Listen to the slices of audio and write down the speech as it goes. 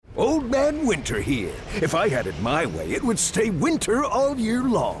Old Man Winter here. If I had it my way, it would stay winter all year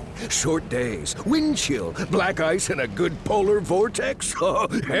long. Short days, wind chill, black ice, and a good polar vortex. Oh,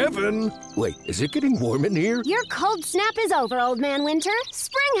 heaven. Wait, is it getting warm in here? Your cold snap is over, Old Man Winter.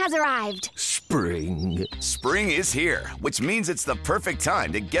 Spring has arrived. Spring. Spring is here, which means it's the perfect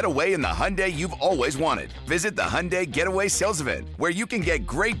time to get away in the Hyundai you've always wanted. Visit the Hyundai Getaway Sales Event, where you can get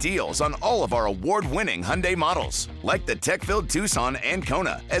great deals on all of our award-winning Hyundai models, like the tech-filled Tucson and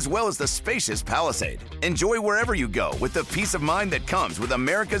Kona, as well as the spacious Palisade. Enjoy wherever you go with the peace of mind that comes with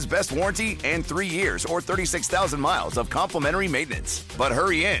America's best warranty and 3 years or 36,000 miles of complimentary maintenance. But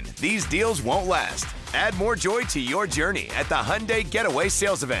hurry in, these deals won't last. Add more joy to your journey at the Hyundai Getaway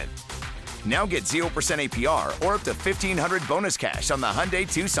Sales Event. Now get 0% APR or up to $1,500 bonus cash on the Hyundai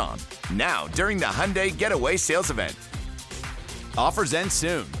Tucson. Now, during the Hyundai Getaway Sales Event. Offers end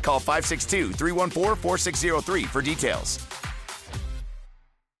soon. Call 562-314-4603 for details.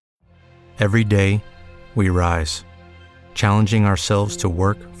 Every day, we rise, challenging ourselves to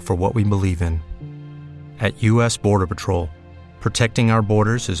work for what we believe in. At U.S. Border Patrol, protecting our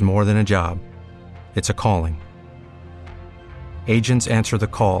borders is more than a job. It's a calling. Agents answer the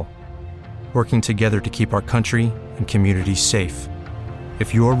call, working together to keep our country and communities safe.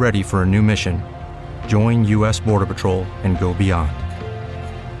 If you are ready for a new mission, join U.S. Border Patrol and go beyond.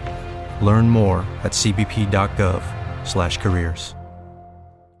 Learn more at cbp.gov/careers.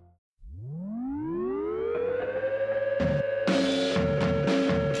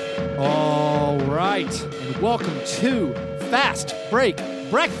 All right, and welcome to Fast Break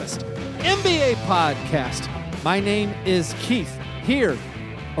Breakfast, NBA podcast. My name is Keith, here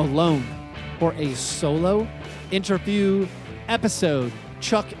alone for a solo interview episode.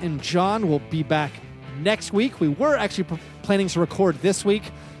 Chuck and John will be back next week. We were actually planning to record this week.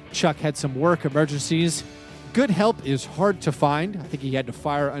 Chuck had some work emergencies. Good help is hard to find. I think he had to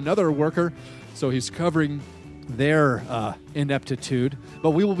fire another worker, so he's covering their ineptitude.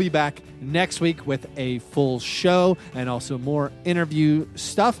 But we will be back next week with a full show and also more interview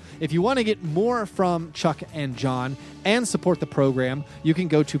stuff. If you want to get more from Chuck and John and support the program, you can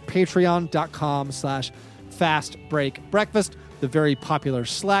go to patreon.com/fastbreakbreakfast. The very popular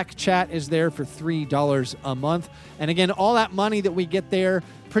Slack chat is there for $3 a month. And again, all that money that we get there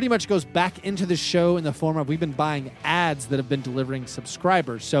pretty much goes back into the show in the form of we've been buying ads that have been delivering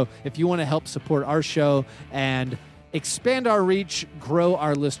subscribers. So if you want to help support our show and expand our reach, grow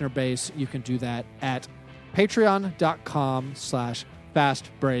our listener base, you can do that at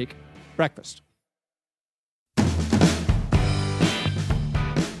patreon.com/fastbreakbreakfast.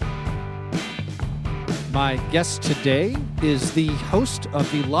 My guest today is the host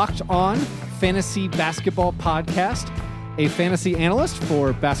of the Locked On Fantasy Basketball Podcast, a fantasy analyst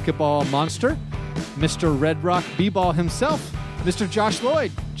for Basketball Monster, Mr. Red Rock B-Ball himself, Mr. Josh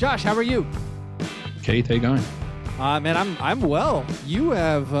Lloyd. Josh, how are you? Keith, how you going? Man, I'm well. You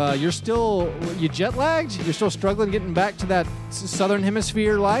jet lagged? You're still struggling getting back to that Southern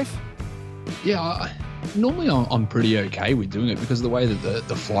Hemisphere life? Yeah, normally I'm pretty okay with doing it because of the way that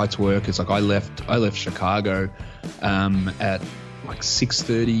the flights work. It's like I left Chicago at like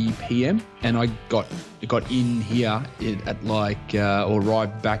 6:30 p.m. and I got in here at or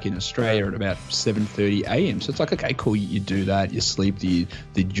arrived back in Australia at about 7:30 a.m. So it's like, okay, cool, you do that, you sleep, the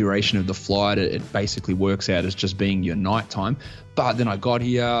duration of the flight, it basically works out as just being your nighttime. But then I got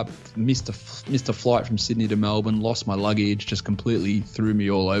here, missed a flight from Sydney to Melbourne, lost my luggage, just completely threw me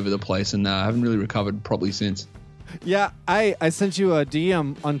all over the place, and I haven't really recovered properly since. Yeah, I sent you a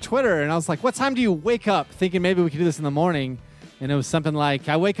DM on Twitter, and I was like, what time do you wake up? Thinking maybe we could do this in the morning. And it was something like,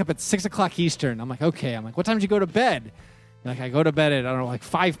 I wake up at 6 o'clock Eastern. I'm like, okay. I'm like, what time did you go to bed? You're like, I go to bed at, I don't know, like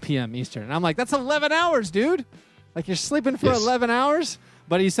 5 p.m. Eastern. And I'm like, that's 11 hours, dude. Like, you're sleeping for 11 hours?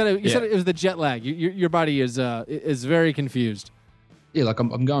 But you said it was the jet lag. Your body is very confused. Yeah, like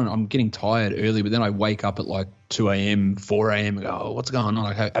I'm getting tired early, but then I wake up at like 2 a.m., 4 a.m. and go, oh, what's going on?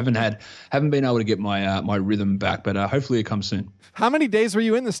 Like, I haven't been able to get my rhythm back, but hopefully it comes soon. How many days were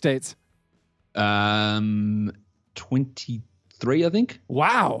you in the States? 23, I think.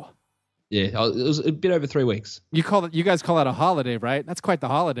 Wow. Yeah, it was a bit over 3 weeks. You guys call that a holiday, right? That's quite the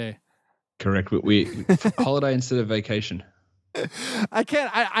holiday. Correct. We holiday instead of vacation.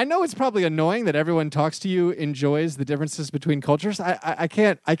 I know it's probably annoying that everyone talks to you, enjoys the differences between cultures. I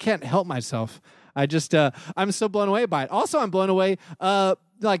can't help myself. I'm so blown away by it. Also, I'm blown away.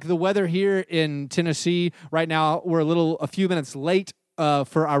 Like the weather here in Tennessee right now, we're a few minutes late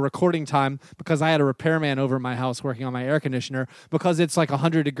for our recording time because I had a repairman over at my house working on my air conditioner because it's like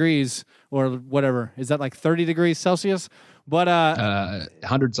 100 degrees or whatever. Is that like 30 degrees Celsius? But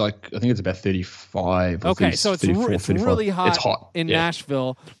 100's like, I think it's about 35. Okay, so it's 34, it's really hot, it's hot in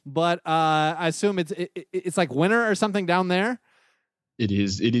Nashville. But I assume it's like winter or something down there. It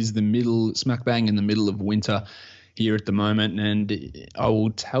is the middle, smack bang in the middle of winter here at the moment, and I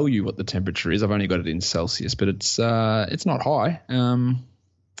will tell you what the temperature is. I've only got it in Celsius, but it's not high.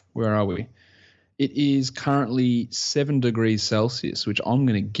 Where are we? It is currently 7 degrees Celsius, which I'm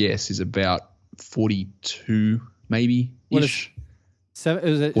going to guess is about 42 maybe ish.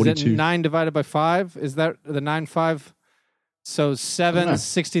 Is it 9 divided by 5? Is that the 9/5? So 7,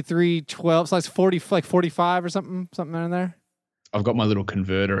 63, 12. So that's 40, like 45 or something in there. I've got my little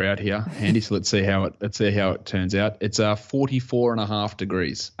converter out here handy, so let's see how it turns out. It's 44.5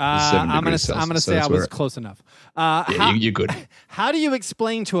 degrees. I'm gonna say I was close enough. You're good. How do you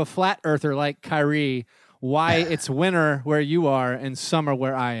explain to a flat earther like Kyrie why it's winter where you are and summer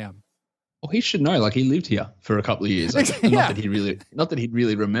where I am? Well, he should know. Like, he lived here for a couple of years. Not that he'd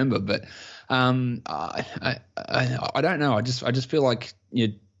really remember, but I don't know. I just feel like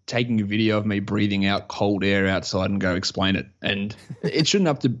you're taking a video of me breathing out cold air outside and go explain it. And it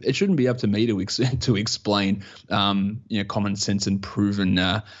shouldn't be up to me to explain common sense and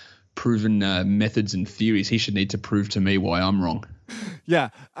proven methods and theories. He should need to prove to me why I'm wrong. Yeah,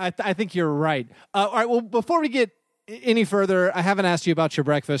 I think you're right. All right. Well, before we get any further, I haven't asked you about your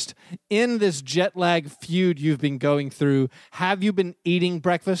breakfast. In this jet lag feud you've been going through, have you been eating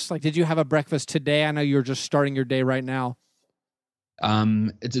breakfast? Like, did you have a breakfast today? I know you're just starting your day right now.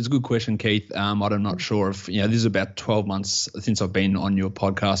 It's a good question, Keith. I'm not sure if this is about 12 months since I've been on your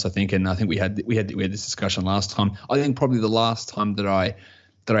podcast, I think, and I think we had this discussion last time. I think probably the last time that I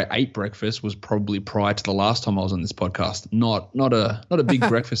ate breakfast was probably prior to the last time I was on this podcast. Not a big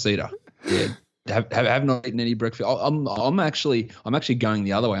breakfast eater. Yeah. Have not eaten any breakfast. I'm actually going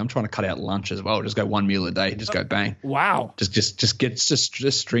the other way. I'm trying to cut out lunch as well. Just go one meal a day. Just go bang. Wow. Just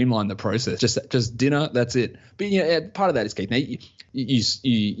streamline the process. Just dinner. That's it. But part of that is, Keith. Now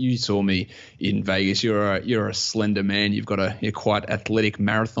you saw me in Vegas. You're a slender man. You've got you're quite athletic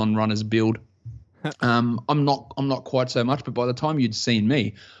marathon runner's build. I'm not quite so much. But by the time you'd seen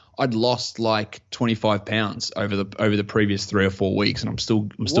me, I'd lost like 25 pounds over the previous 3 or 4 weeks, and I'm still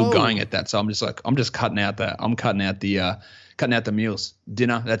going at that. So I'm just cutting out the meals.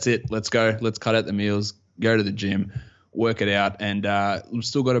 Dinner, that's it. Let's go. Let's cut out the meals. Go to the gym, work it out, and I'm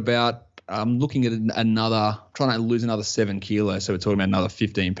still got I'm looking at trying to lose another 7 kilos. So we're talking about another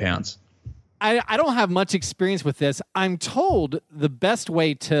 15 pounds. I don't have much experience with this. I'm told the best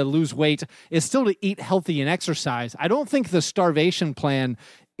way to lose weight is still to eat healthy and exercise. I don't think the starvation plan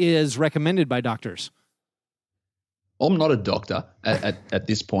is recommended by doctors. I'm not a doctor at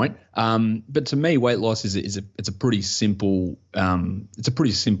this point, but to me, weight loss is a pretty simple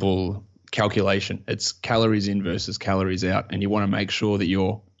calculation. It's calories in versus calories out, and you want to make sure that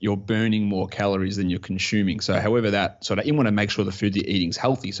you're burning more calories than you're consuming. So however you want to make sure the food you're eating is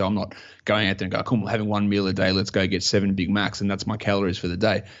healthy. So I'm not going out there and go, cool, I'm having one meal a day. Let's go get 7 Big Macs, and that's my calories for the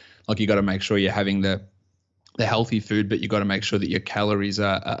day. Like, you got to make sure you're having the healthy food, but you got to make sure that your calories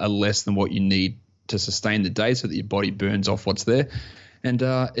are less than what you need to sustain the day, so that your body burns off what's there. And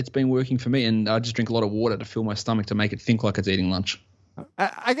it's been working for me. And I just drink a lot of water to fill my stomach to make it think like it's eating lunch.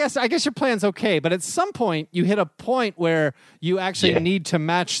 I guess your plan's okay, but at some point you hit a point where you actually need to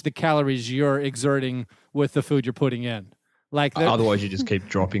match the calories you're exerting with the food you're putting in. Like, otherwise you just keep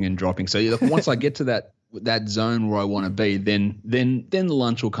dropping and dropping. So once I get to that zone where I want to be, then the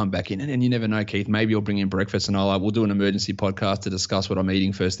lunch will come back in, and you never know, Keith. Maybe you'll bring in breakfast, and we'll do an emergency podcast to discuss what I'm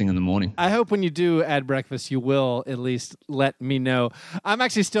eating first thing in the morning. I hope when you do add breakfast, you will at least let me know. I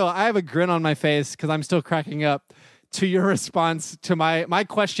have a grin on my face because I'm still cracking up to your response to my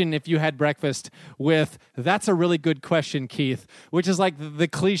question, if you had breakfast, with "That's a really good question, Keith," which is like the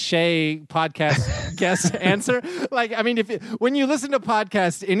cliche podcast guest answer. Like, I mean, when you listen to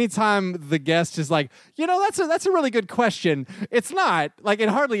podcasts, anytime the guest is like, that's a really good question, it's not. Like, it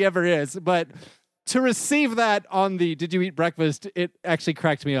hardly ever is. But to receive that on the "Did you eat breakfast?" it actually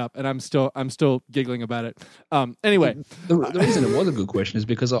cracked me up, and I'm still giggling about it. Anyway, the reason it was a good question is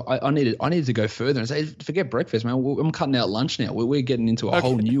because I needed to go further and say, forget breakfast, man. I'm cutting out lunch now. We're getting into a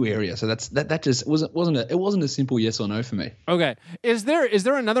whole new area. So that just wasn't a simple yes or no for me. Okay, is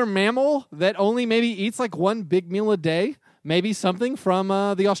there another mammal that only maybe eats like one big meal a day? Maybe something from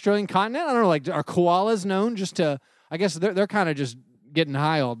the Australian continent. I don't know. Like, are koalas known just to? I guess they're kind of just getting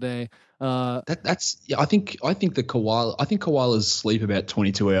high all day. That's I think the koalas sleep about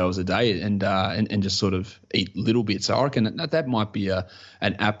 22 hours a day and just sort of eat little bits. So I reckon that might be an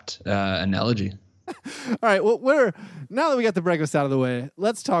apt analogy. All right. Well, now that we got the breakfast out of the way,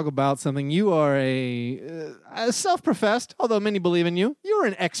 let's talk about something. You are a self-professed, although many believe in you. You're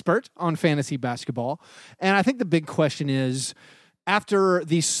an expert on fantasy basketball, and I think the big question is, after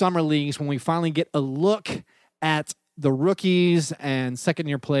these summer leagues, when we finally get a look at the rookies and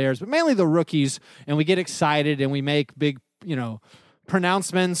second-year players, but mainly the rookies, and we get excited and we make big,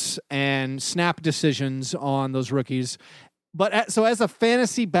 pronouncements and snap decisions on those rookies. But so as a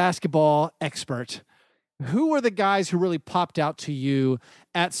fantasy basketball expert, who are the guys who really popped out to you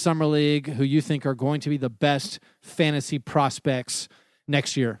at Summer League who you think are going to be the best fantasy prospects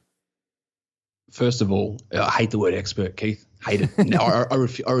next year? First of all, I hate the word expert, Keith. Hate it. No, I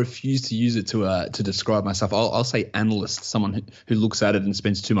refuse to use it to describe myself. I'll say analyst, someone who looks at it and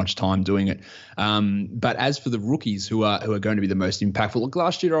spends too much time doing it. But as for the rookies who are going to be the most impactful, look,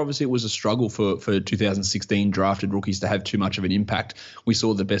 last year obviously it was a struggle for 2016 drafted rookies to have too much of an impact. We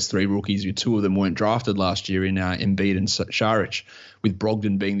saw the best three rookies, two of them weren't drafted last year in Embiid and Šarić, with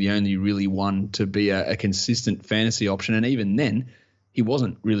Brogdon being the only really one to be a consistent fantasy option, and even then, he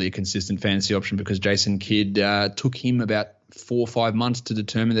wasn't really a consistent fantasy option because Jason Kidd took him about 4 or 5 months to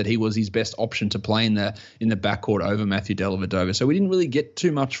determine that he was his best option to play in the backcourt over Matthew Dellavedova. So we didn't really get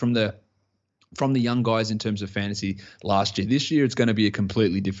too much from the young guys in terms of fantasy last year. This year it's going to be a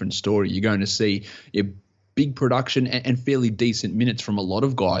completely different story. You're going to see a big production and fairly decent minutes from a lot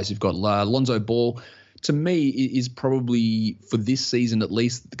of guys. You've got Lonzo Ball. To me, is probably, for this season at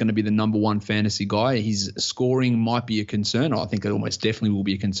least, going to be the number one fantasy guy. His scoring might be a concern. I think it almost definitely will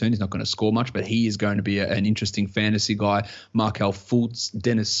be a concern. He's not going to score much, but he is going to be an interesting fantasy guy. Markelle Fultz,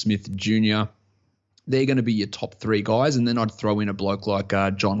 Dennis Smith Jr., they're going to be your top three guys. And then I'd throw in a bloke like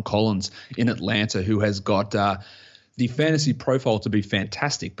John Collins in Atlanta, who has got the fantasy profile to be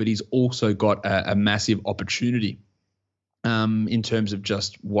fantastic, but he's also got a massive opportunity in terms of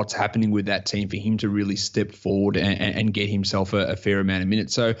just what's happening with that team for him to really step forward and get himself a fair amount of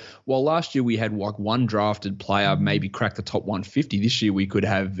minutes. So while last year we had like one drafted player maybe crack the top 150, this year we could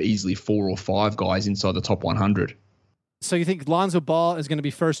have easily 4 or 5 guys inside the top 100. So you think Lonzo Ball is going to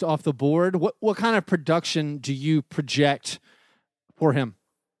be first off the board? What kind of production do you project for him?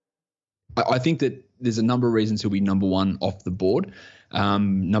 I think that there's a number of reasons he'll be number one off the board.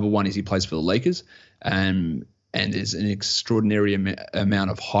 Number one is he plays for the Lakers. And there's an extraordinary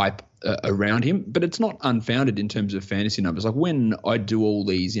amount of hype around him, but it's not unfounded in terms of fantasy numbers. Like when I do all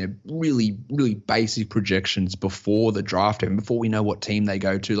these, really, really basic projections before the draft and before we know what team they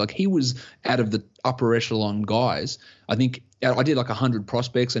go to, like he was out of the upper echelon guys. I think I did like 100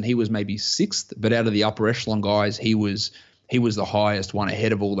 prospects and he was maybe 6th, but out of the upper echelon guys, he was the highest one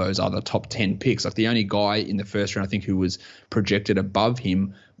ahead of all those other top 10 picks. Like the only guy in the first round, I think, who was projected above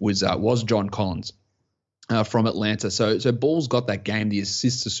him was John Collins. From Atlanta. So Ball's got that game. The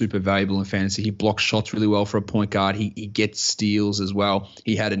assists are super valuable in fantasy. He blocks shots really well for a point guard. He gets steals as well.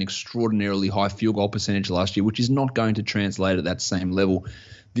 He had an extraordinarily high field goal percentage last year, which is not going to translate at that same level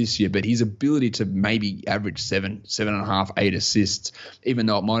this year. But his ability to maybe average 7.5, 8 assists, even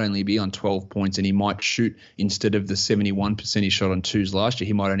though it might only be on 12 points, and he might shoot, instead of the 71% he shot on 2s last year,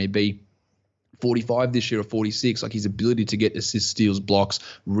 he might only be 45 this year or 46. Like his ability to get assists, steals, blocks,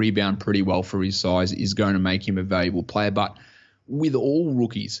 rebound pretty well for his size is going to make him a valuable player. But with all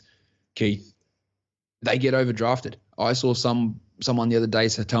rookies, Keith, they get overdrafted. I saw someone the other day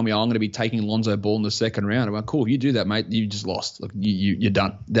tell me, I'm going to be taking Lonzo Ball in the second round. I went, cool, you do that, mate. You just lost. Like you're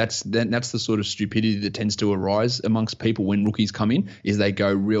done. That's the sort of stupidity that tends to arise amongst people when rookies come in, is they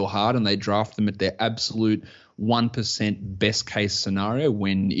go real hard and they draft them at their absolute 1% best case scenario,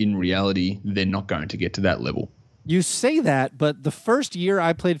 when in reality they're not going to get to that level. You say that, but the first year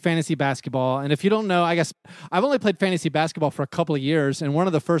I played fantasy basketball, and if you don't know, I guess I've only played fantasy basketball for a couple of years, and one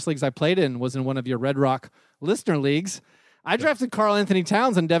of the first leagues I played in was in one of your Red Rock listener leagues. I drafted Karl Anthony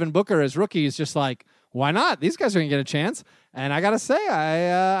Towns and Devin Booker as rookies, just like, why not? These guys are going to get a chance. And I got to say,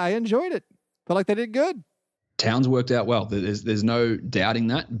 I enjoyed it. Felt like they did good. Towns worked out well. There's no doubting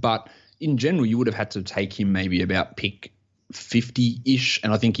that, but in general, you would have had to take him maybe about pick 50-ish,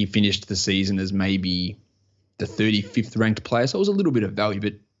 and I think he finished the season as maybe the 35th ranked player. So it was a little bit of value,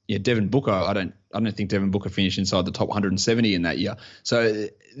 but yeah, Devin Booker, I don't think Devin Booker finished inside the top 170 in that year. So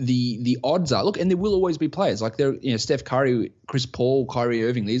the odds are, look, and there will always be players like there, Steph Curry, Chris Paul, Kyrie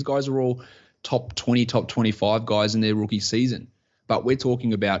Irving. These guys are all top 20, top 25 guys in their rookie season. But we're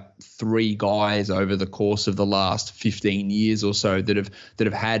talking about 3 guys over the course of the last 15 years or so that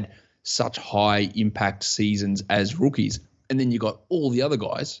have had such high impact seasons as rookies. And then you got all the other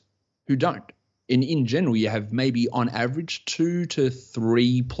guys who don't. And in general, you have maybe on average 2 to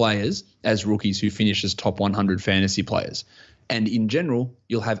 3 players as rookies who finish as top 100 fantasy players. And in general,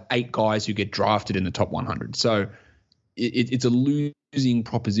 you'll have 8 guys who get drafted in the top 100. So it's a losing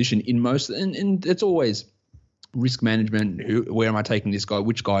proposition in most, and it's always risk management. Where am I taking this guy?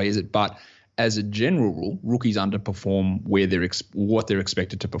 Which guy is it? But as a general rule, rookies underperform what they're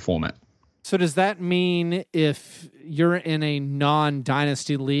expected to perform at. So does that mean if you're in a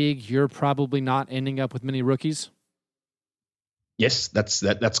non-dynasty league, you're probably not ending up with many rookies? Yes,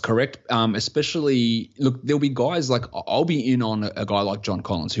 that's correct. Especially, look, there'll be guys like I'll be in on a guy like John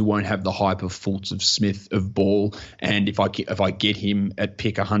Collins who won't have the hype of Fultz, of Smith, of Ball, and if I get him at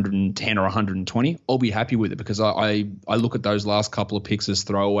pick 110 or 120, I'll be happy with it because I look at those last couple of picks as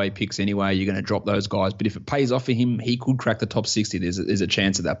throwaway picks anyway. You're going to drop those guys, but if it pays off for him, he could crack the top 60. There's a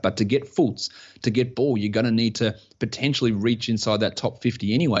chance of that. But to get Fultz, to get Ball, you're going to need to potentially reach inside that top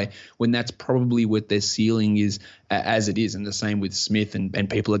 50 anyway, when that's probably what their ceiling is as it is. And the same with Smith, and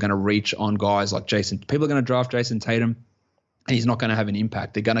people are going to reach on guys like Jason. People are going to draft Jason Tatum, and he's not going to have an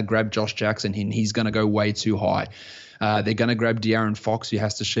impact. They're going to grab Josh Jackson, and he's going to go way too high. They're going to grab De'Aaron Fox, who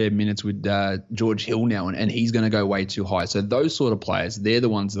has to share minutes with George Hill now, and he's going to go way too high. So those sort of players, they're the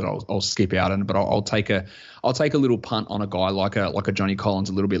ones that I'll skip out on. But I'll take a little punt on a guy like a Johnny Collins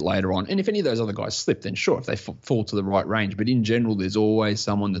a little bit later on. And if any of those other guys slip, then sure, if they fall to the right range. But in general, there's always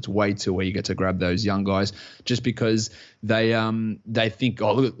someone that's way too eager to grab those young guys just because they think,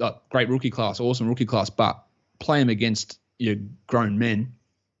 oh, look, great rookie class, awesome rookie class, but play them against your grown men.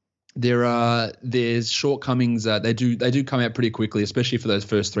 There's shortcomings. They do come out pretty quickly, especially for those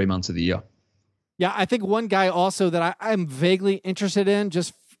first 3 months of the year. Yeah, I think one guy also that I'm vaguely interested in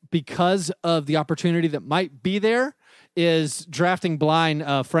just because of the opportunity that might be there is drafting blind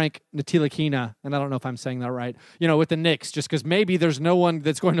Frank Ntilikina, and I don't know if I'm saying that right, with the Knicks, just because maybe there's no one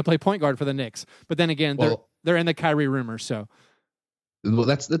that's going to play point guard for the Knicks. But then again, they're in the Kyrie rumors, so. Well,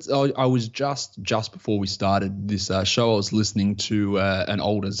 that's. I was just before we started this show, I was listening to an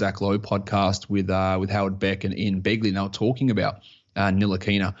older Zach Lowe podcast with Howard Beck and Ian Begley, and they were talking about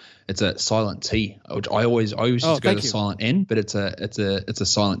Ntilikina. It's a silent T, which I always used to go to silent N, but it's a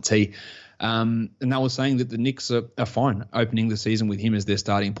silent T. And they were saying that the Knicks are fine opening the season with him as their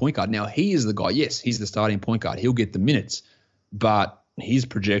starting point guard. Now he is the guy. Yes, he's the starting point guard. He'll get the minutes, but his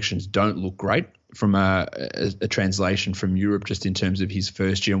projections don't look great from a translation from Europe just in terms of his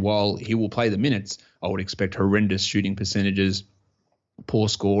first year. And while he will play the minutes, I would expect horrendous shooting percentages, poor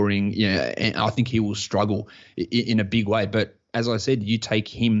scoring. Yeah, and I think he will struggle in a big way. But as I said, you take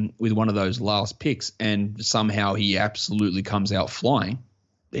him with one of those last picks and somehow he absolutely comes out flying,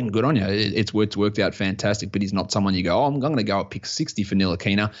 then good on you. It's worked out fantastic, but he's not someone you go, I'm going to go at pick 60 for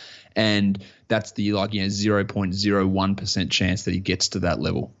Ntilikina, and that's the 0.01% chance that he gets to that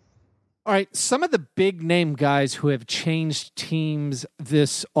level. All right, some of the big name guys who have changed teams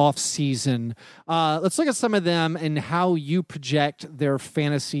this offseason. Let's look at some of them and how you project their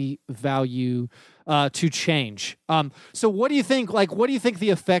fantasy value to change. So what do you think? What do you think the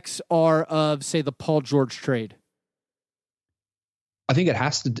effects are of, say, the Paul George trade? I think it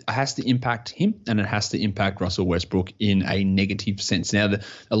has to impact him, and it has to impact Russell Westbrook in a negative sense. Now,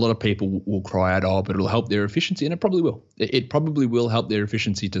 a lot of people will cry out, "Oh, but it'll help their efficiency," and it probably will. It probably will help their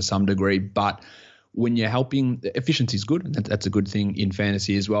efficiency to some degree, but when you're helping, efficiency is good, and that's a good thing in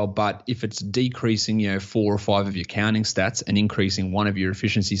fantasy as well. But if it's decreasing, 4 or 5 of your counting stats and increasing one of your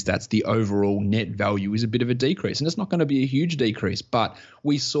efficiency stats, the overall net value is a bit of a decrease, and it's not going to be a huge decrease. But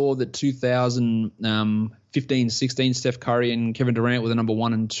we saw that 2015-16, Steph Curry and Kevin Durant were the number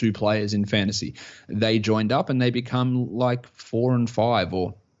 1 and 2 players in fantasy. They joined up and they become like 4 and 5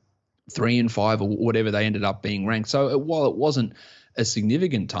 or 3 and 5 or whatever they ended up being ranked. So while it wasn't a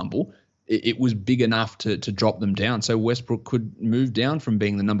significant tumble, it was big enough to drop them down. So Westbrook could move down from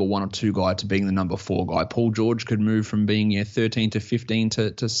being the number 1 or 2 guy to being the number 4 guy. Paul George could move from being 13 to 15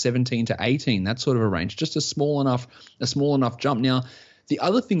 to 17 to 18, that sort of a range. Just a small enough jump. Now, the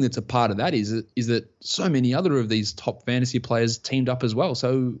other thing that's a part of that is that so many other of these top fantasy players teamed up as well.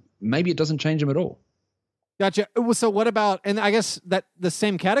 So maybe it doesn't change them at all. Gotcha. So what about, and I guess that the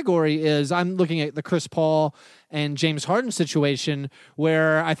same category is, I'm looking at the Chris Paul and James Harden situation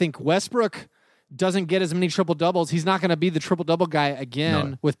where I think Westbrook doesn't get as many triple doubles. He's not going to be the triple double guy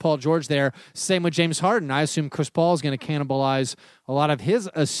again with Paul George there. Same with James Harden. I assume Chris Paul is going to cannibalize a lot of his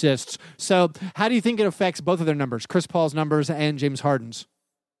assists. So how do you think it affects both of their numbers, Chris Paul's numbers and James Harden's?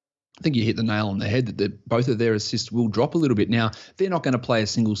 I think you hit the nail on the head that both of their assists will drop a little bit. Now, they're not going to play a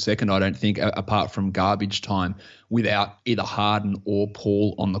single second, I don't think, apart from garbage time, without either Harden or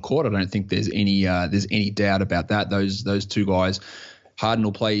Paul on the court. I don't think there's any doubt about that. Those 2 guys, Harden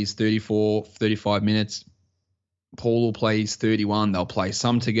will play his 34, 35 minutes. Paul will play his 31. They'll play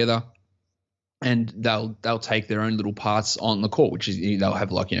some together, and they'll take their own little parts on the court, which is they'll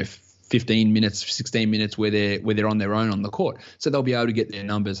have 15 minutes, 16 minutes where they're on their own on the court. So they'll be able to get their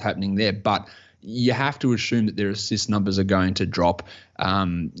numbers happening there. But you have to assume that their assist numbers are going to drop.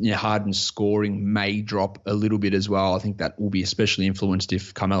 Harden's scoring may drop a little bit as well. I think that will be especially influenced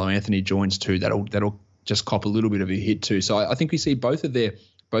if Carmelo Anthony joins too. That'll just cop a little bit of a hit too. So I think we see both of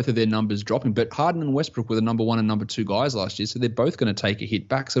their numbers dropping. But Harden and Westbrook were the number 1 and number 2 guys last year, so they're both going to take a hit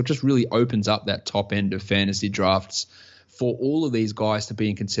back. So it just really opens up that top end of fantasy drafts for all of these guys to be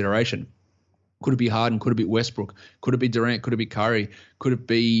in consideration. Could it be Harden? Could it be Westbrook? Could it be Durant? Could it be Curry? Could it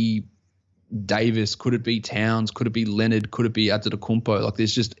be Davis? Could it be Towns? Could it be Leonard? Could it be Antetokounmpo? Like,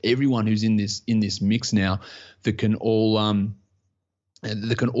 there's just everyone who's in this mix now that can all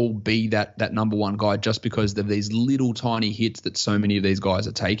be that number 1 guy just because of these little tiny hits that so many of these guys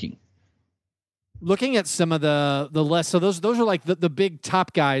are taking. Looking at some of the less, so those are like the big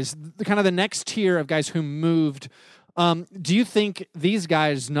top guys, kind of the next tier of guys who moved. Do you think these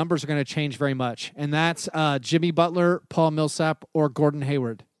guys' numbers are going to change very much? And that's Jimmy Butler, Paul Millsap, or Gordon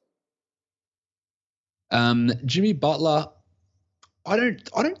Hayward? Jimmy Butler, I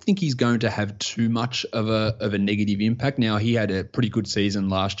don't think he's going to have too much of a negative impact. Now, he had a pretty good season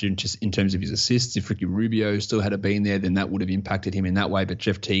last year just in terms of his assists. If Ricky Rubio still had been there, then that would have impacted him in that way. But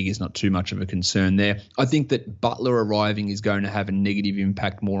Jeff Teague is not too much of a concern there. I think that Butler arriving is going to have a negative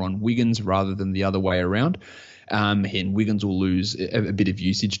impact more on Wiggins rather than the other way around. And Wiggins will lose a bit of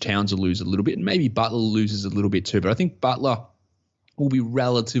usage. Towns will lose a little bit. And maybe Butler loses a little bit too. But I think Butler will be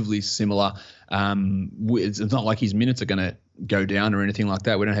relatively similar. It's not like his minutes are going to go down or anything like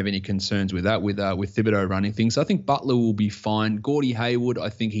that. We don't have any concerns with that with Thibodeau running things. So I think Butler will be fine. Gordie Hayward, I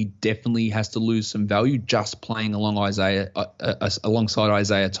think he definitely has to lose some value just playing alongside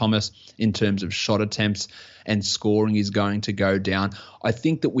Isaiah Thomas in terms of shot attempts, and scoring is going to go down. I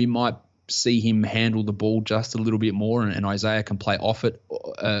think that we might see him handle the ball just a little bit more, and Isaiah can play off it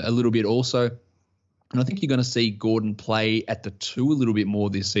a little bit also. And I think you're going to see Gordon play at the 2 a little bit more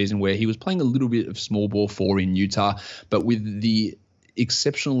this season, where he was playing a little bit of small ball 4 in Utah. But with the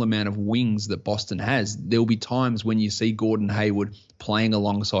exceptional amount of wings that Boston has, there'll be times when you see Gordon Hayward playing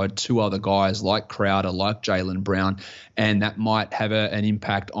alongside 2 other guys like Crowder, like Jaylen Brown, and that might have an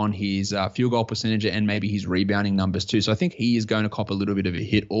impact on his field goal percentage and maybe his rebounding numbers too. So I think he is going to cop a little bit of a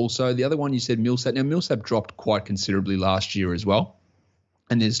hit also. The other one you said, Millsap. Now, Millsap dropped quite considerably last year as well.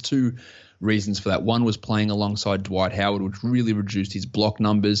 And there's 2 reasons for that. One was playing alongside Dwight Howard, which really reduced his block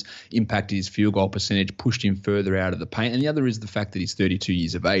numbers, impacted his field goal percentage, pushed him further out of the paint. And the other is the fact that he's 32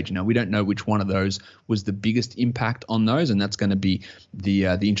 years of age. Now, we don't know which one of those was the biggest impact on those, and that's going to be the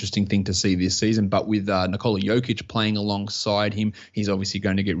interesting thing to see this season. But with Nikola Jokic playing alongside him, he's obviously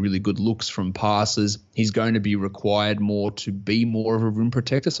going to get really good looks from passes. He's going to be required more to be more of a rim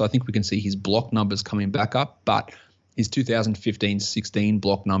protector, so I think we can see his block numbers coming back up. But his 2015-16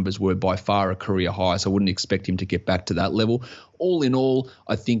 block numbers were by far a career high, so I wouldn't expect him to get back to that level. All in all,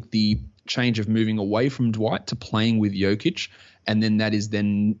 I think the change of moving away from Dwight to playing with Jokic, and then that is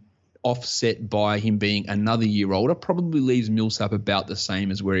then offset by him being another year older, probably leaves Millsap about the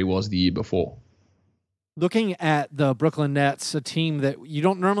same as where he was the year before. Looking at the Brooklyn Nets, a team that you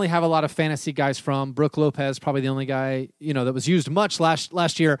don't normally have a lot of fantasy guys from, Brook Lopez, probably the only guy that was used much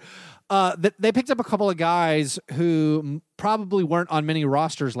last year. They picked up a couple of guys who probably weren't on many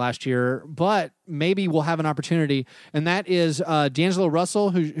rosters last year, but maybe will have an opportunity, and that is D'Angelo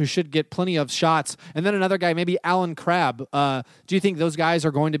Russell, who should get plenty of shots, and then another guy, maybe Alan Crabb. Do you think those guys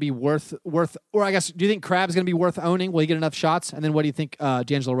are going to be worth, or I guess, do you think Crabb's going to be worth owning? Will he get enough shots? And then what do you think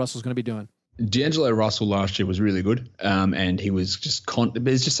D'Angelo Russell's going to be doing? D'Angelo Russell last year was really good, and he was just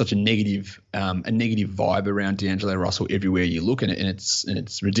there's just such a negative vibe around D'Angelo Russell everywhere you look, and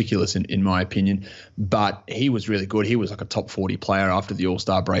it's ridiculous in my opinion. But he was really good. He was like a top 40 player after the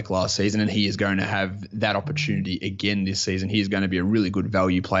All-Star break last season, and he is going to have that opportunity again this season. He is going to be a really good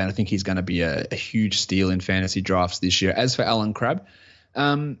value player, and I think he's going to be a huge steal in fantasy drafts this year. As for Alan Crabb,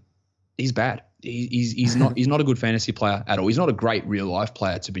 he's bad. He's not a good fantasy player at all. He's not a great real life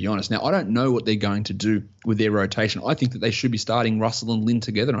player, to be honest. Now, I don't know what they're going to do with their rotation. I think that they should be starting Russell and Lin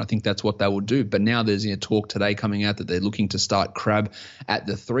together, and I think that's what they will do. But now there's talk today coming out that they're looking to start Crabb at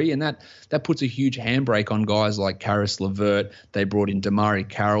the 3, and that puts a huge handbrake on guys like Karis LeVert. They brought in Damari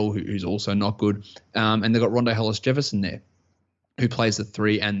Carroll, who's also not good, and they've got Rondo Hollis-Jefferson there, who plays the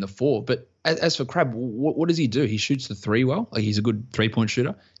 3 and the 4. But as for Crabbe, what does he do? He shoots the three well. Like, he's a good 3-point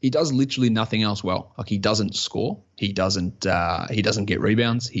shooter. He does literally nothing else well. Like, he doesn't score. He doesn't get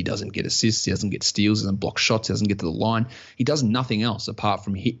rebounds. He doesn't get assists. He doesn't get steals. He doesn't block shots. He doesn't get to the line. He does nothing else apart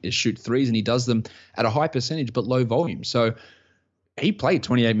from shoot threes, and he does them at a high percentage but low volume. So he played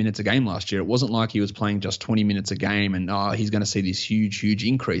 28 minutes a game last year. It wasn't like he was playing just 20 minutes a game and he's going to see this huge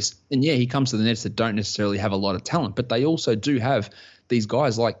increase. And yeah, he comes to the Nets that don't necessarily have a lot of talent, but they also do have these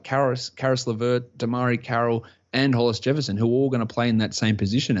guys like Karis LeVert, Damari Carroll, and Hollis Jefferson, who are all going to play in that same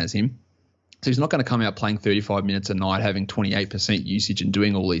position as him. So he's not going to come out playing 35 minutes a night, having 28% usage and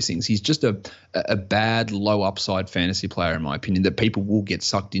doing all these things. He's just a bad, low upside fantasy player, in my opinion, that people will get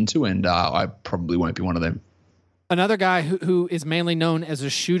sucked into, and I probably won't be one of them. Another guy who is mainly known as a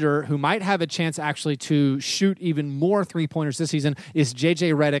shooter, who might have a chance actually to shoot even more three-pointers this season, is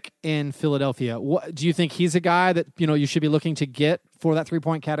JJ Redick in Philadelphia. Do you think he's a guy that you should be looking to get for that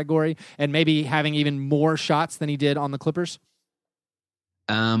three-point category and maybe having even more shots than he did on the Clippers?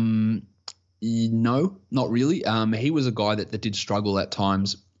 No, not really. He was a guy that did struggle at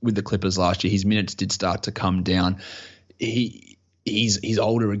times with the Clippers last year. His minutes did start to come down. He's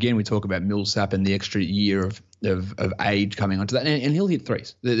older again. We talk about Millsap and the extra year of age coming onto that, and he'll hit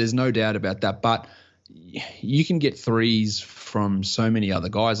threes. There's no doubt about that. But you can get threes from so many other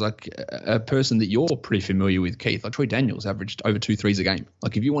guys, like a person that you're pretty familiar with, Keith, like Troy Daniels averaged over 2 threes a game.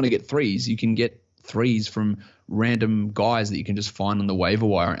 Like, if you want to get threes, you can get threes from random guys that you can just find on the waiver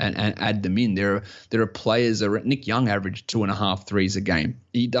wire and add them in. There are players. Nick Young averaged 2.5 threes a game.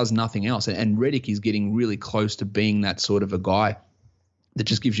 He does nothing else, and Redick is getting really close to being that sort of a guy that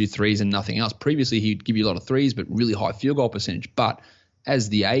just gives you threes and nothing else. Previously, he'd give you a lot of threes, but really high field goal percentage. But as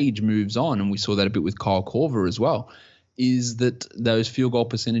the age moves on, and we saw that a bit with Kyle Korver as well, is that those field goal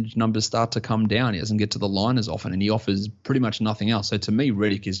percentage numbers start to come down. He doesn't get to the line as often, and he offers pretty much nothing else. So to me,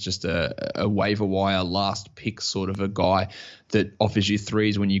 Redick is just a waiver wire last pick sort of a guy that offers you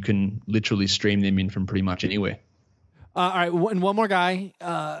threes when you can literally stream them in from pretty much anywhere. All right, and one more guy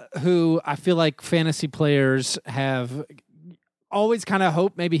who I feel like fantasy players have always kind of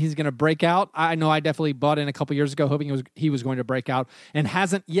hope maybe he's going to break out. I know I definitely bought in a couple years ago hoping he was going to break out and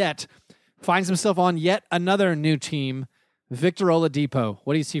hasn't yet. Finds himself on yet another new team, Victor Oladipo.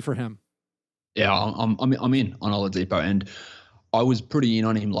 What do you see for him? Yeah, I'm in on Oladipo, and I was pretty in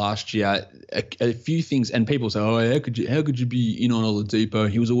on him last year. A few things, and people say, "Oh, how could you be in on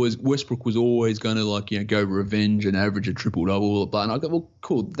Oladipo? Westbrook was always going to go revenge and average a triple double." And I go, well,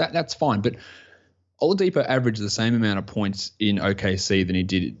 cool, that's fine, but Oladipo averaged the same amount of points in OKC than he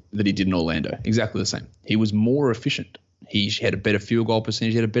did in Orlando. Exactly the same. He was more efficient. He had a better field goal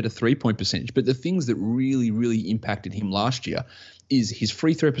percentage. He had a better 3-point percentage. But the things that really, really impacted him last year is his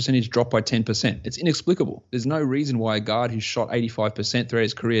free throw percentage dropped by 10%. It's inexplicable. There's no reason why a guard who shot 85% throughout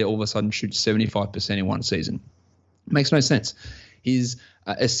his career all of a sudden shoots 75% in one season. It makes no sense. His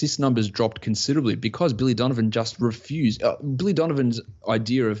assist numbers dropped considerably because Billy Donovan just refused. Billy Donovan's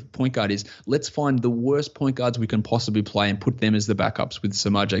idea of point guard is, let's find the worst point guards we can possibly play and put them as the backups with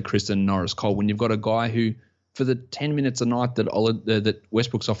Samaje Cristone and Norris Cole. When you've got a guy who, for the 10 minutes a night that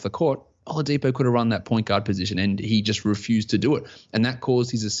Westbrook's off the court, Oladipo could have run that point guard position, and he just refused to do it. And that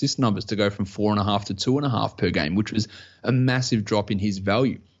caused his assist numbers to go from 4.5 to 2.5 per game, which was a massive drop in his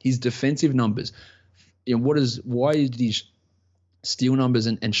value. His defensive numbers, why did his steal numbers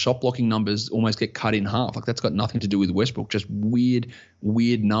and shot blocking numbers almost get cut in half? Like, that's got nothing to do with Westbrook, just weird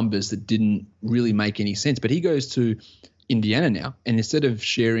numbers that didn't really make any sense. But he goes to Indiana now, and instead of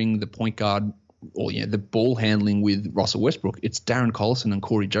sharing the point guard or the ball handling with Russell Westbrook, it's Darren Collison and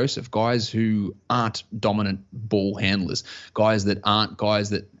Corey Joseph, guys who aren't dominant ball handlers, guys that aren't guys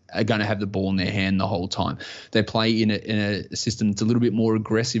that are going to have the ball in their hand the whole time. They play in a system that's a little bit more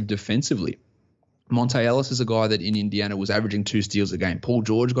aggressive defensively. Monte Ellis is a guy that in Indiana was averaging 2 steals a game. Paul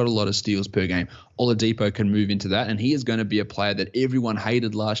George got a lot of steals per game. Oladipo can move into that, and he is going to be a player that everyone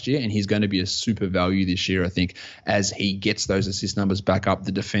hated last year, and he's going to be a super value this year, I think, as he gets those assist numbers back up,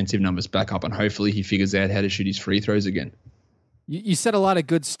 the defensive numbers back up, and hopefully he figures out how to shoot his free throws again. You said a lot of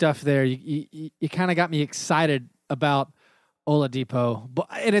good stuff there. You kind of got me excited about Oladipo.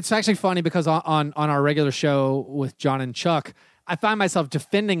 And it's actually funny because on our regular show with John and Chuck, I find myself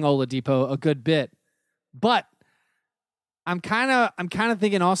defending Oladipo a good bit. But I'm kind of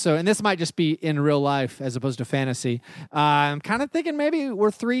thinking also, and this might just be in real life as opposed to fantasy. I'm kind of thinking maybe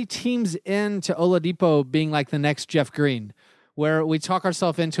we're 3 teams into Oladipo being like the next Jeff Green, where we talk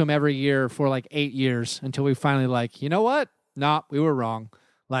ourselves into him every year for like 8 years until we finally like, you know what? Nah, we were wrong.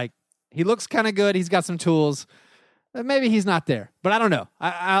 Like, he looks kind of good. He's got some tools. Maybe he's not there, but I don't know.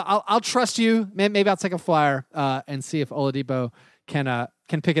 I'll trust you. Maybe I'll take a flyer and see if Oladipo can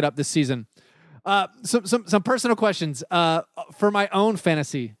pick it up this season. Some personal questions for my own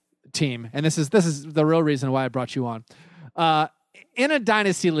fantasy team, and this is the real reason why I brought you on. In a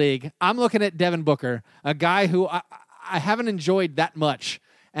dynasty league, I'm looking at Devin Booker, a guy who I haven't enjoyed that much,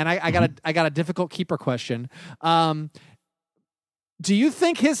 and I got a difficult keeper question. Do you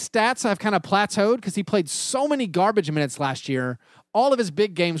think his stats have kind of plateaued because he played so many garbage minutes last year? All of his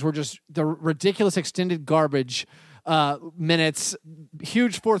big games were just the ridiculous extended garbage minutes,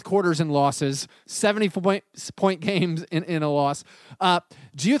 huge fourth quarters and losses, 70-point games in a loss.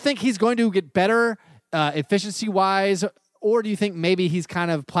 Do you think he's going to get better efficiency-wise, or do you think maybe he's kind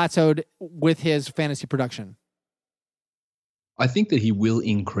of plateaued with his fantasy production? I think that he will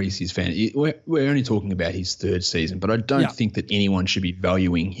increase his fantasy. We're only talking about his third season, but I don't think that anyone should be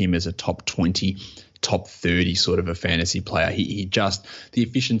valuing him as a top 20, top 30 sort of a fantasy player. He just, the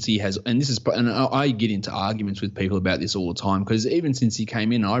efficiency has, and I get into arguments with people about this all the time, because even since he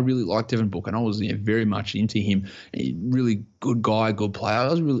came in, I really liked Devin Booker, and I was very much into him. Really good guy, good player. I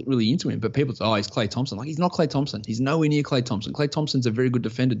was really, really into him. But people say, he's Klay Thompson. Like, he's not Klay Thompson. He's nowhere near Klay Thompson. Klay Thompson's a very good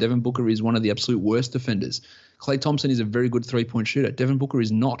defender. Devin Booker is one of the absolute worst defenders. Klay Thompson is a very good three-point shooter. Devin Booker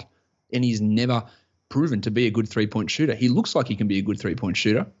is not, and he's never proven to be a good three-point shooter. He looks like he can be a good three-point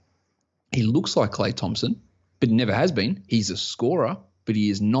shooter. He looks like Klay Thompson, but he never has been. He's a scorer, but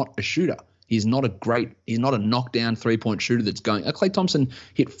he is not a shooter. He's not a knockdown three-point shooter that's going. Klay Thompson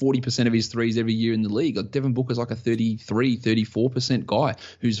hit 40% of his threes every year in the league. Devin Booker's like a 33, 34% guy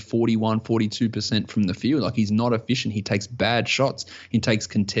who's 41, 42% from the field. Like, he's not efficient. He takes bad shots. He takes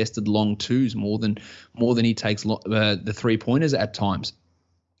contested long twos more than he takes the three-pointers at times.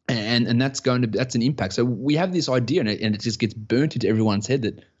 And that's an impact. So we have this idea, and it just gets burnt into everyone's head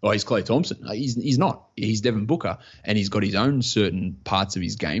that, he's Klay Thompson. He's not. He's Devin Booker, and he's got his own certain parts of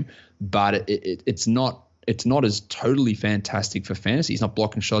his game, but it's not as totally fantastic for fantasy. He's not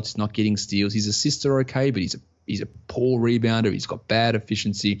blocking shots. He's not getting steals. His assists are okay, but he's a poor rebounder. He's got bad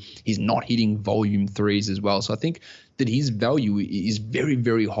efficiency. He's not hitting volume threes as well. So I think that his value is very,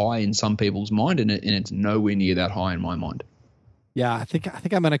 very high in some people's mind, and it's nowhere near that high in my mind. Yeah, I think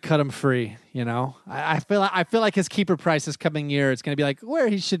I'm going to cut him free. You know, I feel like his keeper price this coming year, it's going to be like where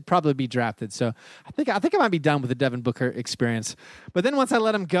he should probably be drafted. So I think I might be done with the Devin Booker experience. But then once I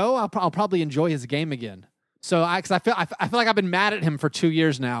let him go, I'll probably enjoy his game again. So I feel like I've been mad at him for 2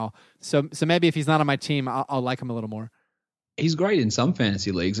 years now. So maybe if he's not on my team, I'll like him a little more. He's great in some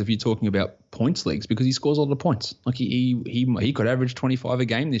fantasy leagues if you're talking about points leagues, because he scores a lot of points. Like he could average 25 a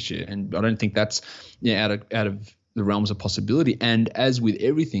game this year, and I don't think that's out of the realms of possibility. And as with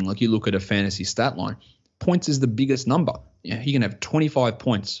everything, like you look at a fantasy stat line, points is the biggest number. Yeah, he can have 25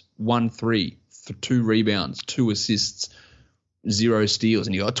 points, 1 3, 2 rebounds, 2 assists, 0 steals,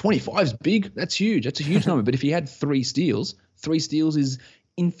 and you go, 25 is big. That's huge. That's a huge number. But if he had 3 steals is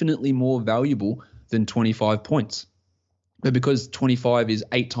infinitely more valuable than 25 points. But because 25 is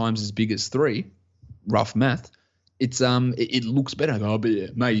 8 times as big as 3, rough math, it looks better. I go, but yeah,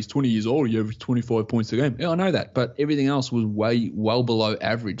 mate, he's 20 years old. He averaged 25 points a game. Yeah, I know that, but everything else was well below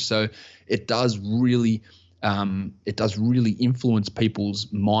average. So it does really influence people's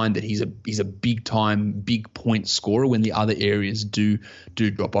mind that he's a big time, big point scorer when the other areas do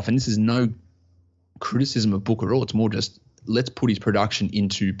drop off. And this is no criticism of Booker at all. It's more just let's put his production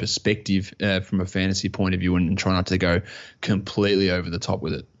into perspective from a fantasy point of view and try not to go completely over the top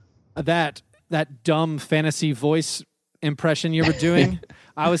with it. That dumb fantasy voice impression you were doing,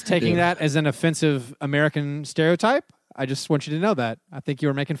 I was taking that as an offensive American stereotype. I just want you to know that. I think you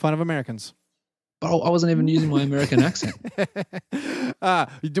were making fun of Americans. But I wasn't even using my American accent.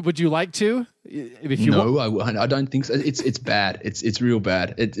 Would you like to? I don't think so. It's bad. It's real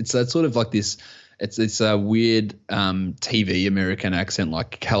bad. It's sort of like this. It's a weird TV American accent,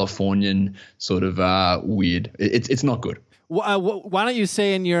 like Californian sort of weird. It's not good. Why don't you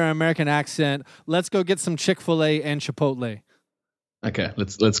say in your American accent, let's go get some Chick-fil-A and Chipotle? Okay,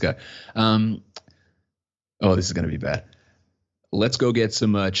 let's go. This is going to be bad. Let's go get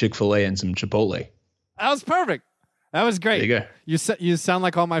some Chick-fil-A and some Chipotle. That was perfect. That was great. There you go. You sound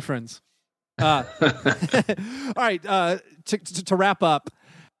like all my friends. All right, to wrap up,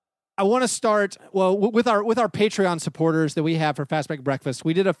 I want to start with our Patreon supporters that we have for Fast Break Breakfast.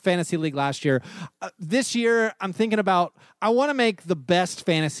 We did a fantasy league last year. This year, I'm thinking about I want to make the best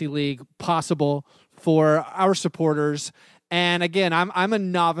fantasy league possible for our supporters. And again, I'm a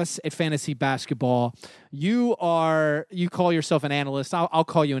novice at fantasy basketball. You call yourself an analyst. I'll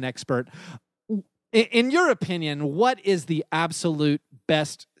call you an expert. In your opinion, what is the absolute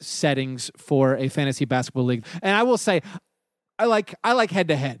best settings for a fantasy basketball league? And I will say, I like head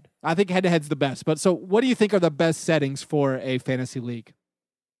to head. I think head to head's the best. But so, what do you think are the best settings for a fantasy league?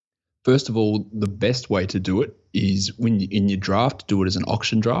 First of all, the best way to do it is in your draft, do it as an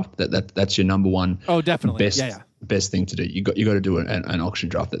auction draft. That's your number one. Oh, definitely. Best thing to do. You got to do an auction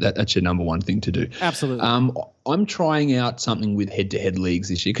draft. That's your number one thing to do. Absolutely. I'm trying out something with head-to-head leagues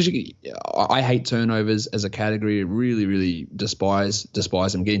this year because I hate turnovers as a category. Really, really despise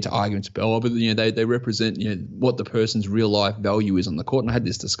them. Get into arguments about, but they represent what the person's real life value is on the court. And I had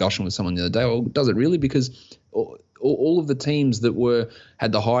this discussion with someone the other day. Well, does it really? Because all of the teams that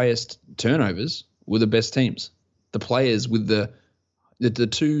had the highest turnovers were the best teams. The players with the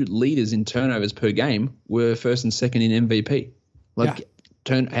two leaders in turnovers per game were first and second in MVP.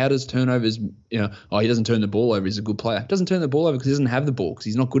 How does turnovers, he doesn't turn the ball over, he's a good player. Doesn't turn the ball over because he doesn't have the ball, because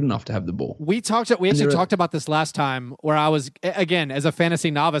he's not good enough to have the ball. We actually talked about this last time, where I was, again, as a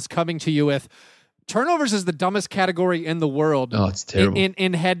fantasy novice, coming to you with turnovers is the dumbest category in the world. Oh, it's terrible.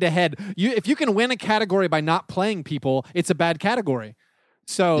 In head-to-head. If you can win a category by not playing people, it's a bad category.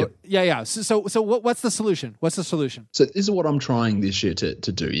 So, yep. So what's the solution? What's the solution? So this is what I'm trying this year to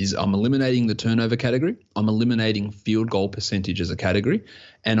do is I'm eliminating the turnover category. I'm eliminating field goal percentage as a category,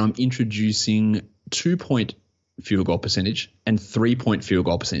 and I'm introducing 2-point field goal percentage and 3-point field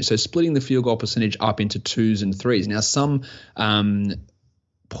goal percentage. So splitting the field goal percentage up into 2s and 3s. Now, some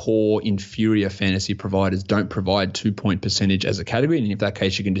poor, inferior fantasy providers don't provide 2-point percentage as a category, and in that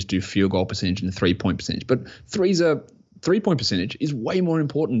case, you can just do field goal percentage and 3-point percentage. But 3-point percentage is way more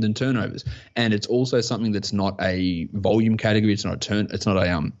important than turnovers, and it's also something that's not a volume category. It's not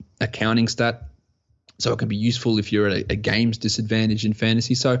a counting stat, so it can be useful if you're at a games disadvantage in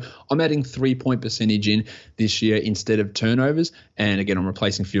fantasy. So I'm adding 3-point percentage in this year instead of turnovers, and again, I'm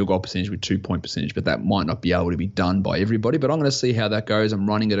replacing field goal percentage with 2-point percentage, but that might not be able to be done by everybody. But I'm going to see how that goes. I'm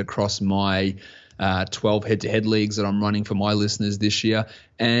running it across my 12 head-to-head leagues that I'm running for my listeners this year,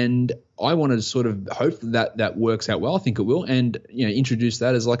 and I want to sort of hope that works out well. I think it will, and introduce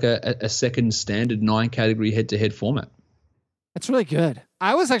that as like a second standard 9-category head-to-head format. That's really good.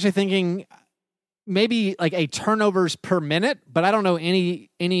 I was actually thinking maybe like a turnovers per minute, but I don't know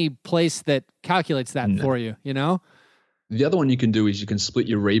any place that calculates that for you. The other one you can do is you can split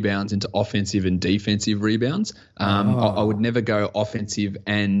your rebounds into offensive and defensive rebounds. I would never go offensive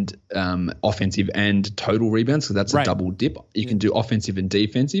and total rebounds, because that's a double dip. You can do offensive and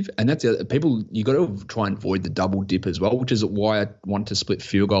defensive, and that's the other, people. You got to try and avoid the double dip as well, which is why I want to split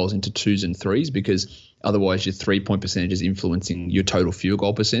field goals into 2s and 3s, because otherwise your 3-point percentage is influencing your total field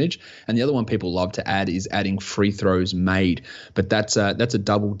goal percentage. And the other one people love to add is adding free throws made, but that's a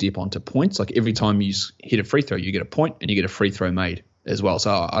double dip onto points. Like every time you hit a free throw, you get a point and you get a free throw made as well. So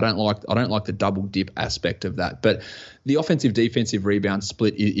I don't like the double dip aspect of that. But the offensive defensive rebound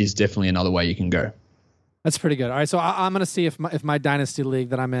split is definitely another way you can go. That's pretty good. All right, so I'm going to see if my dynasty league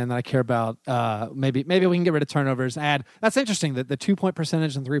that I'm in, that I care about, maybe we can get rid of turnovers. That's interesting, that the 2-point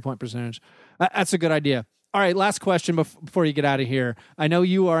percentage and 3-point percentage. That's a good idea. All right, last question before you get out of here. I know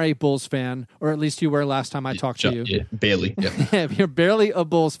you are a Bulls fan, or at least you were last time I talked to you. Yeah, barely. Yeah. You're barely a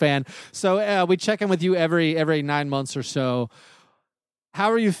Bulls fan. So we check in with you every 9 months or so.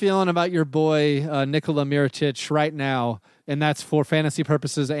 How are you feeling about your boy Nikola Mirotic right now? And that's for fantasy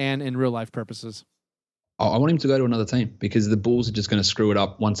purposes and in real life purposes. I want him to go to another team, because the Bulls are just going to screw it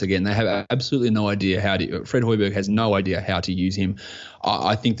up once again. They have absolutely no idea Fred Hoiberg has no idea how to use him.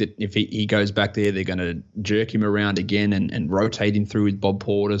 I think that if he goes back there, they're going to jerk him around again and rotate him through with Bob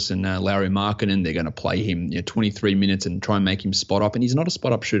Portis and Larry Markkinen. They're going to play him 23 minutes and try and make him spot up. And he's not a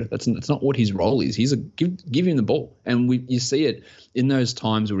spot up shooter. That's not what his role is. Give him the ball. And you see it in those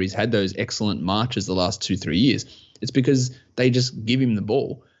times where he's had those excellent marches the last 2-3 years. It's because they just give him the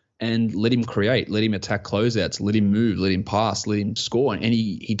ball and let him create, let him attack closeouts, let him move, let him pass, let him score. And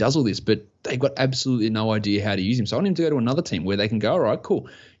he does all this, but they've got absolutely no idea how to use him. So I want him to go to another team where they can go, all right, cool,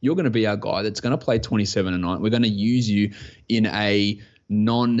 you're going to be our guy that's going to play 27 a night. We're going to use you in a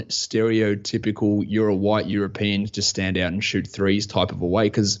non-stereotypical, you're a white European, just stand out and shoot threes type of a way,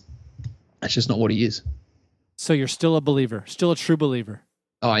 because that's just not what he is. So you're still a believer, still a true believer.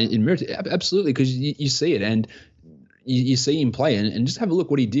 Oh, in merit, absolutely, because you see it, and you see him play, and just have a look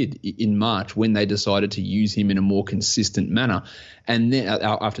what he did in March when they decided to use him in a more consistent manner. And then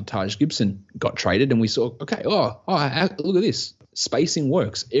after Taj Gibson got traded, and we saw, okay, look at this. Spacing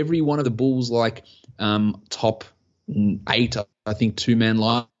works. Every one of the Bulls, top 8, I think, 2-man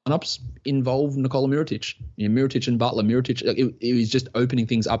lineups involve Nikola Mirotic. Mirotic and Butler. Mirotic, it was just opening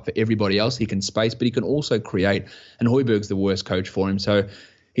things up for everybody else. He can space, but he can also create. And Hoiberg's the worst coach for him, so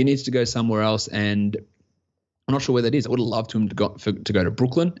he needs to go somewhere else. And I'm not sure where that is. I would have loved him to go to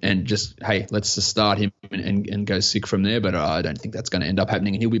Brooklyn and just, hey, let's just start him and go sick from there. But I don't think that's going to end up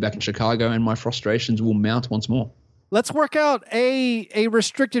happening. And he'll be back in Chicago, and my frustrations will mount once more. Let's work out a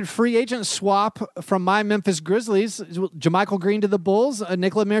restricted free agent swap from my Memphis Grizzlies. JaMychal Green to the Bulls,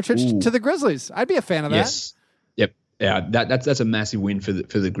 Nikola Mirotic to the Grizzlies. I'd be a fan of that. Yes. Yep. Yeah, that's a massive win for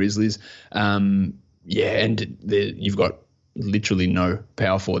the Grizzlies. And you've got literally no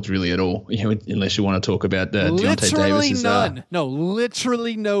power forwards really at all, unless you want to talk about Deontay Davis. None. No,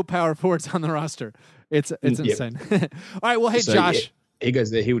 literally no power forwards on the roster. It's insane. All right, well, hey, so, Josh. Yeah. He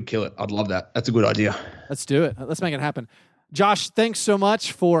goes there, he would kill it. I'd love that. That's a good idea. Let's do it. Let's make it happen. Josh, thanks so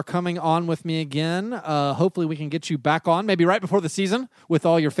much for coming on with me again. Hopefully we can get you back on, maybe right before the season, with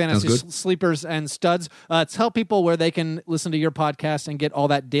all your fantasy sleepers and studs. Tell people where they can listen to your podcast and get all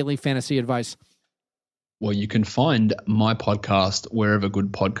that daily fantasy advice. Well, you can find my podcast wherever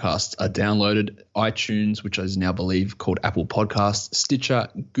good podcasts are downloaded. iTunes, which is now, believe, called Apple Podcasts, Stitcher,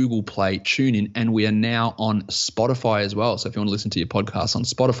 Google Play, TuneIn, and we are now on Spotify as well. So if you want to listen to your podcasts on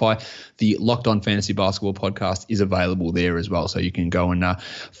Spotify, the Locked On Fantasy Basketball podcast is available there as well. So you can go and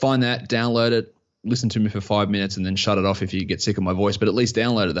find that, download it, listen to me for 5 minutes, and then shut it off if you get sick of my voice. But at least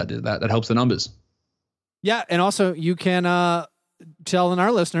download it. That helps the numbers. Yeah, and also you can telling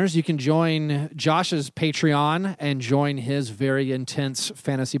our listeners you can join Josh's Patreon and join his very intense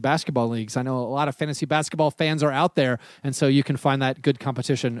fantasy basketball leagues. I know a lot of fantasy basketball fans are out there, and so you can find that good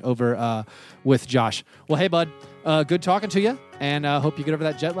competition over with Josh. Well, hey, bud, good talking to you, and hope you get over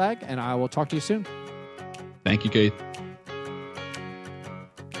that jet lag, and I will talk to you soon. Thank you, Keith.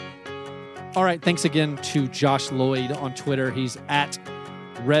 All right, thanks again to Josh Lloyd on Twitter. He's at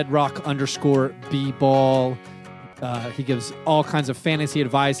RedRock_B-ball. He gives all kinds of fantasy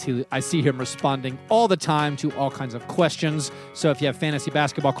advice. I see him responding all the time to all kinds of questions. So if you have fantasy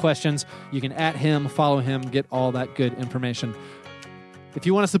basketball questions, you can at him, follow him, get all that good information. If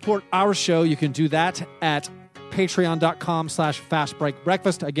you want to support our show, you can do that at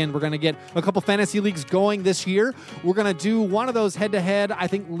patreon.com/fastbreakbreakfast. Again, we're going to get a couple fantasy leagues going this year. We're going to do one of those head-to-head, I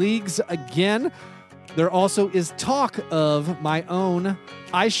think, leagues again. There also is talk of my own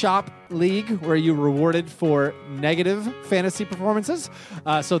iShop League where you're rewarded for negative fantasy performances.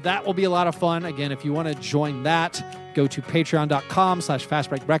 So that will be a lot of fun. Again, if you want to join that, go to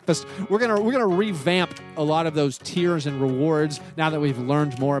patreon.com/fastbreakbreakfast. We're gonna revamp a lot of those tiers and rewards now that we've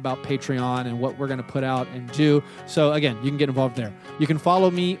learned more about Patreon and what we're going to put out and do. So again, you can get involved there. You can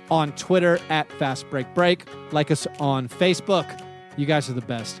follow me on Twitter at FastBreakBreak. Like us on Facebook. You guys are the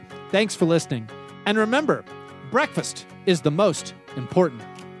best. Thanks for listening. And remember, breakfast is the most important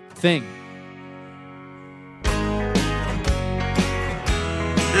thing.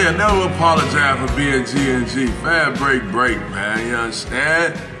 Yeah, never apologize for being G&G. Fast break, man. You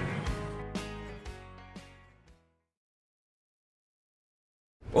understand?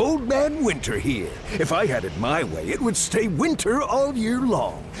 Old Man Winter here. If I had it my way, it would stay winter all year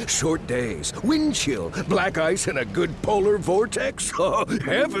long. Short days, wind chill, black ice, and a good polar vortex. Oh,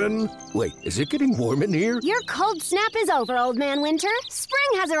 heaven! Wait, is it getting warm in here? Your cold snap is over, Old Man Winter.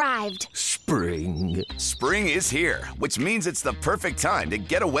 Spring has arrived. Spring. Spring is here, which means it's the perfect time to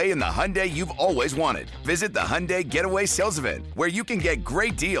get away in the Hyundai you've always wanted. Visit the Hyundai Getaway Sales Event, where you can get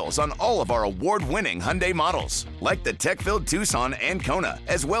great deals on all of our award-winning Hyundai models, like the tech-filled Tucson and Kona,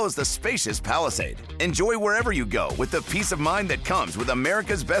 as well as the spacious Palisade. Enjoy wherever you go with the peace of mind that comes with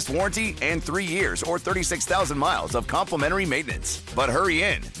America's best warranty and 3 years or 36,000 miles of complimentary maintenance. But hurry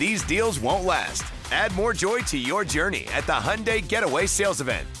in, these deals won't last. Add more joy to your journey at the Hyundai Getaway Sales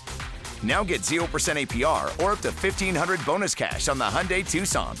Event. Now get 0% APR or up to $1,500 bonus cash on the Hyundai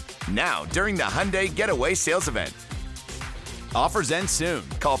Tucson. Now, during the Hyundai Getaway Sales Event. Offers end soon.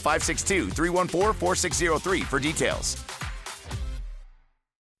 Call 562-314-4603 for details.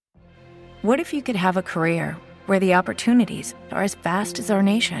 What if you could have a career where the opportunities are as vast as our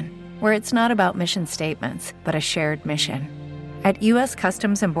nation, where it's not about mission statements, but a shared mission? At U.S.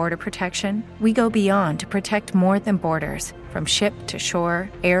 Customs and Border Protection, we go beyond to protect more than borders. From ship to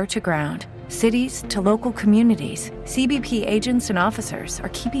shore, air to ground, cities to local communities, CBP agents and officers are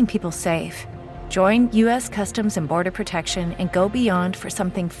keeping people safe. Join U.S. Customs and Border Protection and go beyond for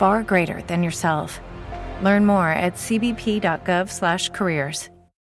something far greater than yourself. Learn more at cbp.gov/careers.